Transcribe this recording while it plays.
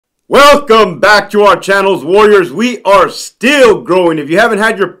Welcome back to our channels, Warriors. We are still growing. If you haven't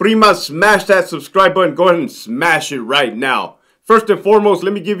had your prima, smash that subscribe button. Go ahead and smash it right now. First and foremost,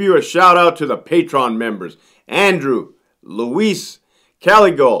 let me give you a shout out to the PATRON members. Andrew, Louise,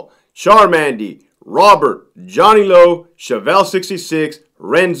 Caligo, CharMandy, Robert, Johnny Lowe, Chevelle 66,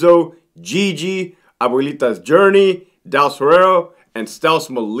 Renso, GiGi, Abuelitas Journey, DAUSHERRERO, and Stealth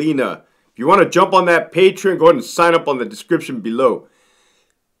Molina. If you want to jump on that Patreon, go ahead and sign up on the description below.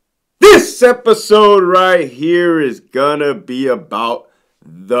 This episode right here is gonna be about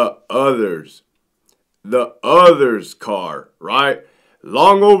the others. The others car, right?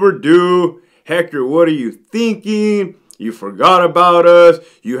 Long overdue. Hector, what are you thinking? You forgot about us.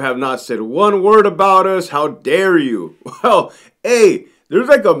 You have not said one word about us. How dare you? Well, hey, there's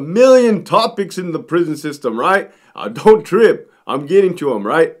like a million topics in the prison system, right? Don't trip. I'm getting to them,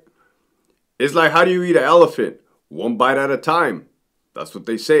 right? It's like, how do you eat an elephant? One bite at a time. That's what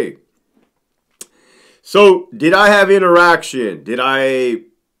they say. So, did I have interaction? Did I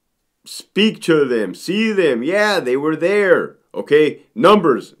speak to them? See them? Yeah, they were there. Okay,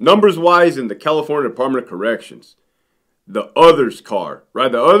 numbers-wise in the California Department of Corrections. The others car,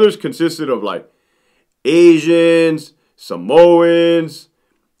 right? The others consisted of like Asians, Samoans,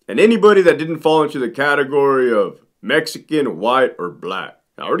 and anybody that didn't fall into the category of Mexican, white, or black.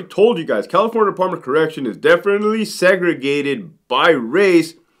 I already told you guys, California Department of Correction is definitely segregated by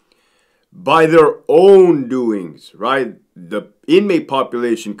race, by their own doings, right? The inmate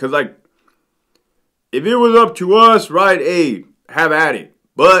population, because like, if it was up to us, right, hey, have at it.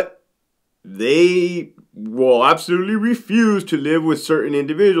 But they will absolutely refuse to live with certain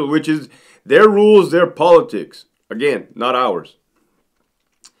individuals, which is their rules, their politics. Again, not ours.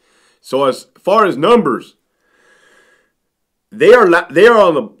 So as far as numbers, they are on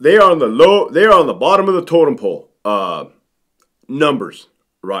the bottom of the totem pole. Numbers.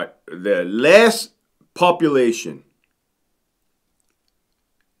 Right, the less population,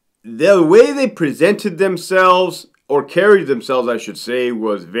 the way they presented themselves, or carried themselves, I should say,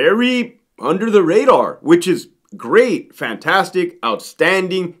 was very under the radar, which is great, fantastic,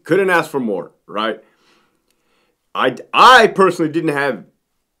 outstanding, couldn't ask for more, right? I personally didn't have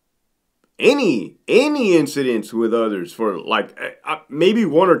any incidents with others for like, maybe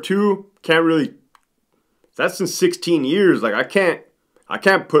one or two, can't really, that's in 16 years, like I can't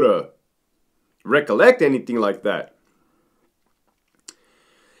recollect anything like that.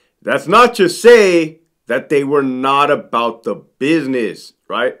 That's not to say that they were not about the business,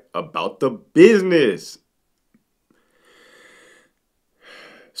 right? About the business.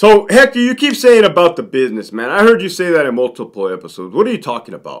 So, Hector, you keep saying about the business, man. I heard you say that in multiple episodes. What are you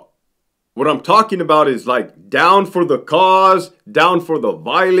talking about? What I'm talking about is like down for the cause, down for the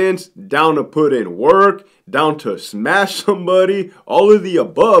violence, down to put in work, down to smash somebody, all of the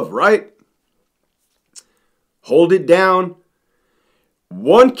above, right? Hold it down.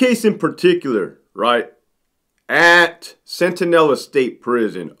 One case in particular, right, at Centinela State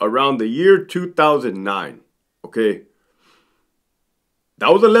Prison around the year 2009, okay?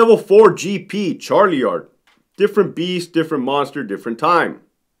 That was a level 4 GP, Charlie Yard. Different beast, different monster, different time.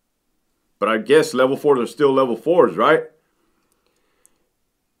 But I guess level 4s are still level 4s, right?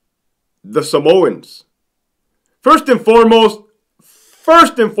 The Samoans. First and foremost,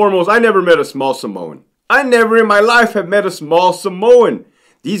 I never met a small Samoan. I never in my life have met a small Samoan.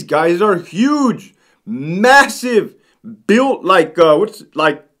 These guys are huge, massive, built like,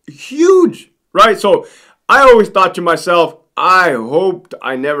 huge, right? So I always thought to myself, I hoped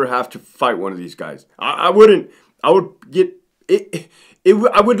I never have to fight one of these guys. I would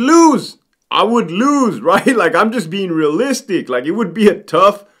lose. I would lose, right? Like, I'm just being realistic. Like, it would be a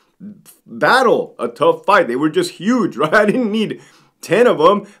tough battle, a tough fight. They were just huge, right? I didn't need 10 of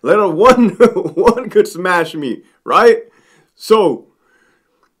them. Let alone one could smash me, right? So,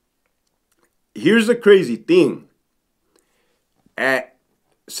 here's the crazy thing. At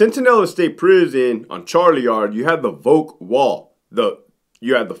Centinela State Prison on Charlie Yard, you had the Vogue wall.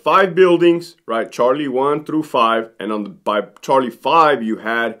 You had the 5 buildings, right? Charlie 1 through 5. And by Charlie 5, you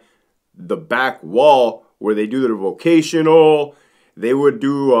had the back wall where they do their vocational. They would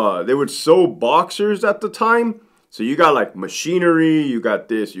sew boxers at the time. So you got like machinery, you got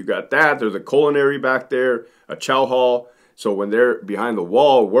this, you got that. There's a culinary back there, a chow hall. So when they're behind the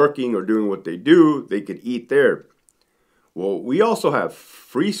wall working or doing what they do, they could eat there. Well, we also have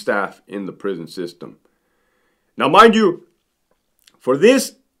free staff in the prison system. Now, mind you, for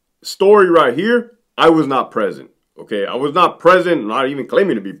this story right here, I was not present. Okay, I was not present, not even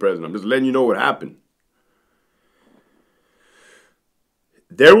claiming to be present. I'm just letting you know what happened.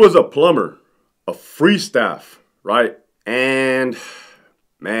 There was a plumber, a free staff, right? And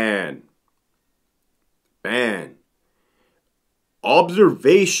man, man.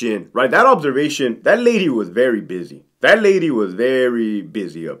 Observation, right? That observation, that lady was very busy. That lady was very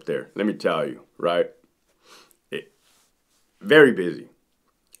busy up there. Let me tell you, right? Very busy.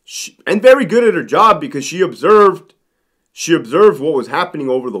 And very good at her job because she observed what was happening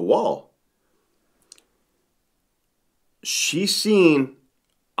over the wall. She seen,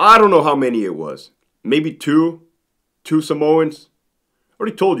 I don't know how many it was. Maybe two Samoans. I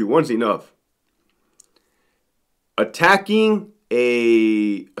already told you, one's enough. Attacking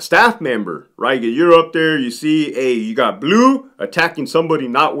a staff member, right? You're up there, you see, hey, you got blue attacking somebody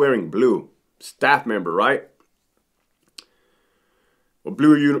not wearing blue. Staff member, right? Well,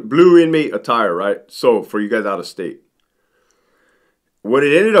 blue inmate attire, right? So, for you guys out of state. What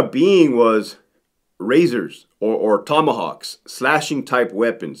it ended up being was razors or tomahawks, slashing type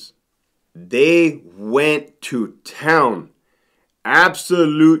weapons. They went to town,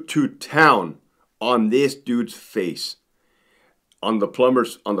 absolute to town on this dude's face. On the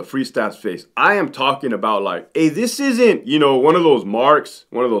plumber's, on the free staff's face. I am talking about like, hey, this isn't, you know, one of those marks,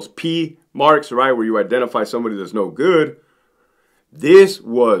 one of those P marks, right, where you identify somebody that's no good. This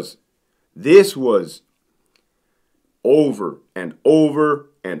was over and over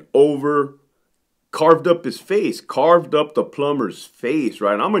and over, carved up his face, carved up the plumber's face,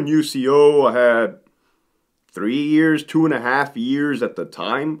 right? And I'm a new CO. I had 3 years, 2.5 years at the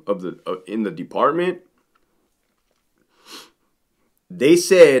time of in the department. They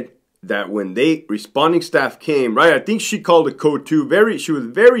said that when responding staff came, right? I think she called it code 2. She was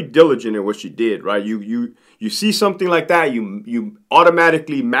very diligent in what she did, right? You see something like that, you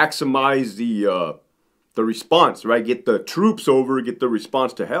automatically maximize the response, right? Get the troops over, get the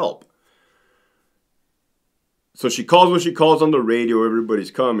response to help. So she calls what she calls on the radio.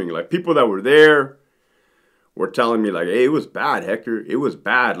 Everybody's coming. Like people that were there were telling me like, hey, it was bad, Hector. It was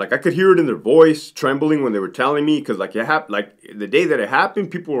bad. Like I could hear it in their voice, trembling when they were telling me, because like the day that it happened,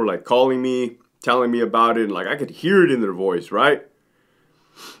 people were like calling me, telling me about it, and like I could hear it in their voice, right?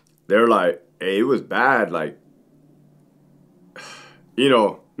 They're like, hey, it was bad. Like, you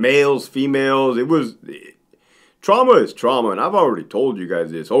know, males, females. Trauma is trauma, and I've already told you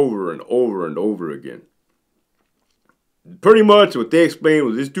guys this over and over and over again. Pretty much what they explained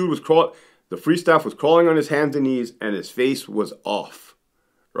was this dude was crawling. The free staff was crawling on his hands and knees, and his face was off,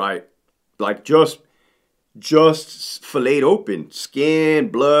 right? Like just filleted open, skin,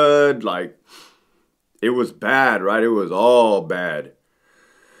 blood, like it was bad, right? It was all bad.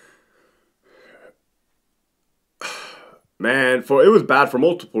 Man, it was bad for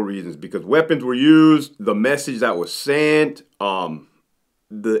multiple reasons, because weapons were used, the message that was sent,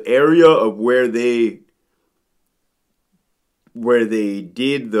 the area of where they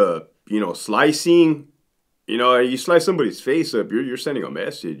did the, you know, slicing. You know, you slice somebody's face up, you're sending a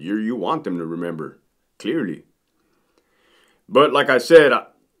message. You want them to remember clearly. But like I said,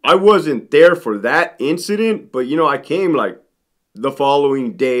 I wasn't there for that incident, but you know, I came like the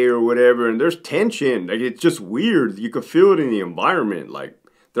following day or whatever, and there's tension. Like it's just weird. You could feel it in the environment. Like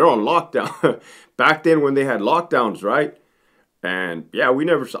they're on lockdown. Back then when they had lockdowns, right? And yeah,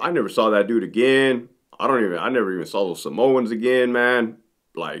 I never saw that dude again. I never even saw those Samoans again, man.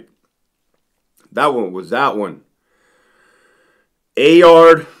 Like that one was that one.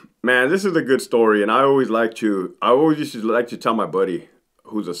 A-Yard, man, this is a good story, and I always used to like to tell my buddy,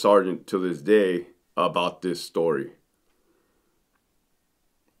 who's a sergeant to this day, about this story.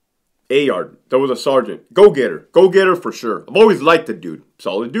 A-Yard, there was a sergeant, go-getter for sure. I've always liked the dude,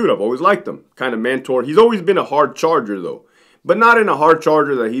 solid dude. I've always liked him, kind of mentor. He's always been a hard charger though, but not in a hard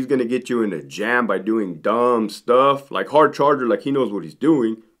charger that he's gonna get you in a jam by doing dumb stuff. Like hard charger, like he knows what he's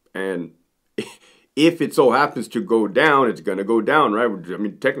doing, and if it so happens to go down, it's going to go down, right? I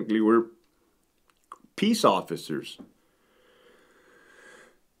mean, technically, we're peace officers.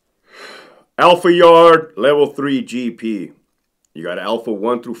 Alpha Yard, level 3 GP. You got Alpha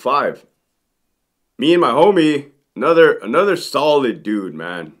 1 through 5. Me and my homie, another solid dude,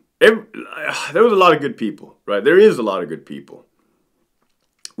 man. There was a lot of good people, right? There is a lot of good people.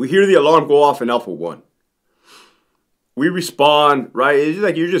 We hear the alarm go off in Alpha 1. We respond, right? It's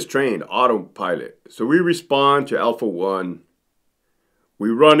like you're just trained, autopilot. So we respond to Alpha 1. We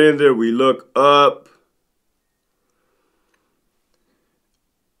run in there, we look up.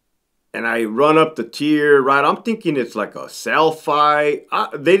 And I run up the tier, right? I'm thinking it's like a cell fight.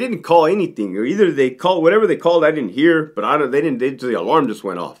 They didn't call anything. Or either they called, whatever they called, I didn't hear. But the alarm just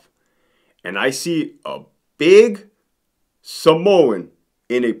went off. And I see a big Samoan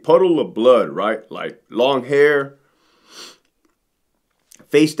in a puddle of blood, right? Like long hair.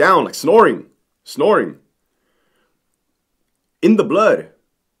 Face down, like snoring. In the blood.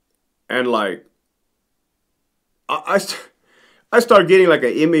 And like, I start getting like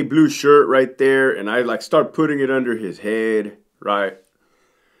an MA blue shirt right there, and I like start putting it under his head, right?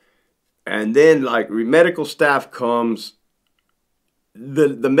 And then like medical staff comes.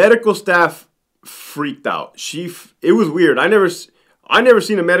 The medical staff freaked out. It was weird. I never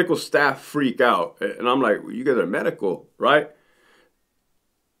seen a medical staff freak out, and I'm like, well, you guys are medical, right?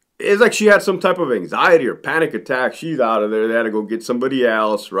 It's like she had some type of anxiety or panic attack. She's out of there. They had to go get somebody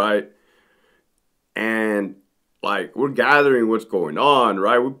else, right? And like, we're gathering what's going on,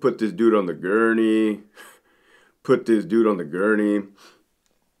 right? We put this dude on the gurney.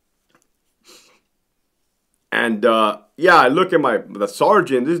 And yeah, I look at the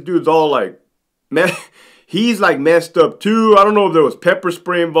sergeant. This dude's all like, he's like messed up too. I don't know if there was pepper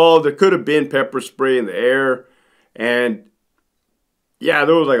spray involved. There could have been pepper spray in the air. And yeah,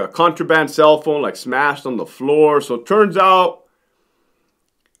 there was like a contraband cell phone like smashed on the floor. So it turns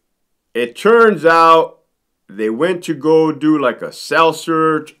out they went to go do like a cell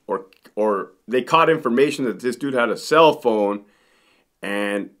search, or they caught information that this dude had a cell phone.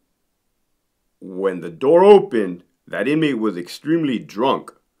 And when the door opened, that inmate was extremely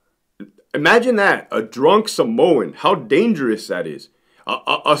drunk. Imagine that, a drunk Samoan, how dangerous that is.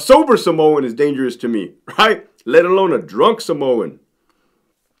 A sober Samoan is dangerous to me, right? Let alone a drunk Samoan.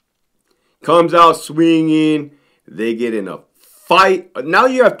 Comes out swinging, they get in a fight. Now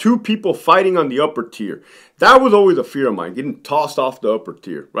you have two people fighting on the upper tier. That was always a fear of mine, getting tossed off the upper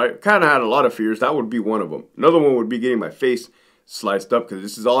tier, right? Kind of had a lot of fears. That would be one of them. Another one would be getting my face sliced up, because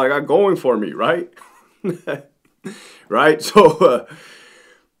this is all I got going for me, right? Right? So,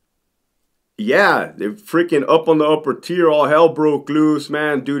 yeah, they're freaking up on the upper tier. All hell broke loose,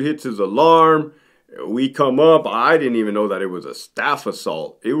 man. Dude hits his alarm. We come up. I didn't even know that it was a staff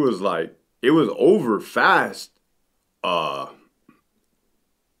assault. It was like, it was over fast.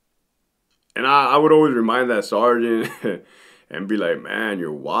 And I would always remind that sergeant and be like, man,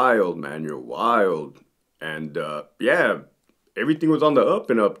 you're wild, man. You're wild. And yeah, everything was on the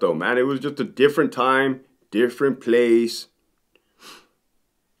up and up, though, man. It was just a different time, different place.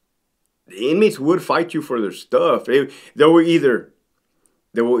 The inmates would fight you for their stuff. They will either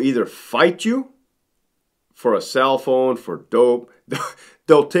fight you for a cell phone, for dope.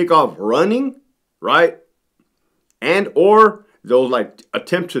 They'll take off running, right? And or they'll like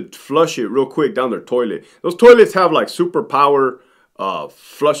attempt to flush it real quick down their toilet. Those toilets have like superpower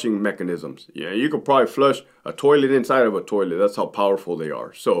flushing mechanisms. Yeah, you could probably flush a toilet inside of a toilet. That's how powerful they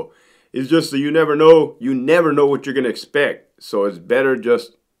are. So it's just that you never know. You never know what you're gonna expect. So it's better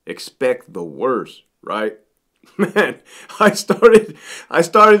just expect the worst, right? Man, I started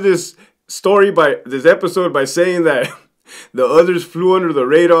this episode by saying that the others flew under the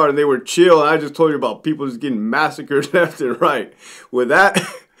radar and they were chill. I just told you about people just getting massacred left and right. With that,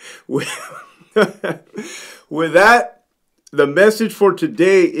 with that, the message for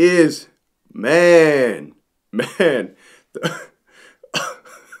today is, man.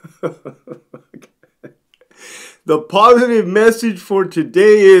 The positive message for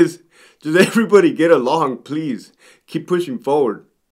today is just everybody get along, please. Keep pushing forward.